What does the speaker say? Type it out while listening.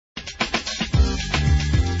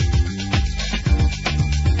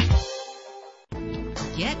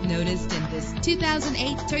noticed in this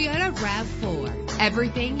 2008 Toyota RAV4.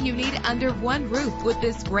 Everything you need under one roof with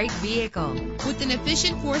this great vehicle. With an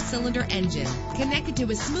efficient 4-cylinder engine connected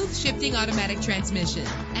to a smooth shifting automatic transmission.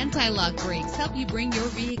 Anti-lock brakes help you bring your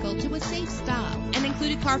vehicle to a safe stop. An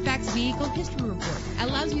included Carfax Vehicle History Report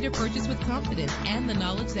allows you to purchase with confidence and the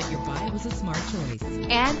knowledge that your buy was a smart choice.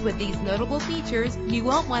 And with these notable features, you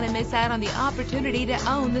won't want to miss out on the opportunity to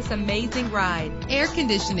own this amazing ride. Air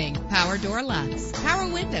conditioning, power door locks, power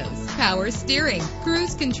windows, power steering,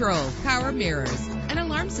 cruise control, power mirrors, an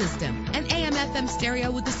alarm system, an AM/FM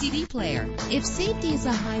stereo with a CD player. If safety is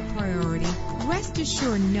a high priority, rest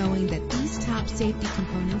assured knowing that these top safety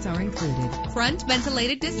components are included. Front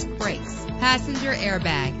ventilated disc brakes, passenger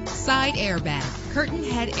airbag, side airbag, curtain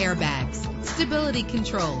head airbags, stability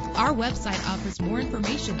control. Our website offers more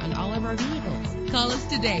information on all of our vehicles. Call us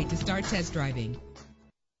today to start test driving.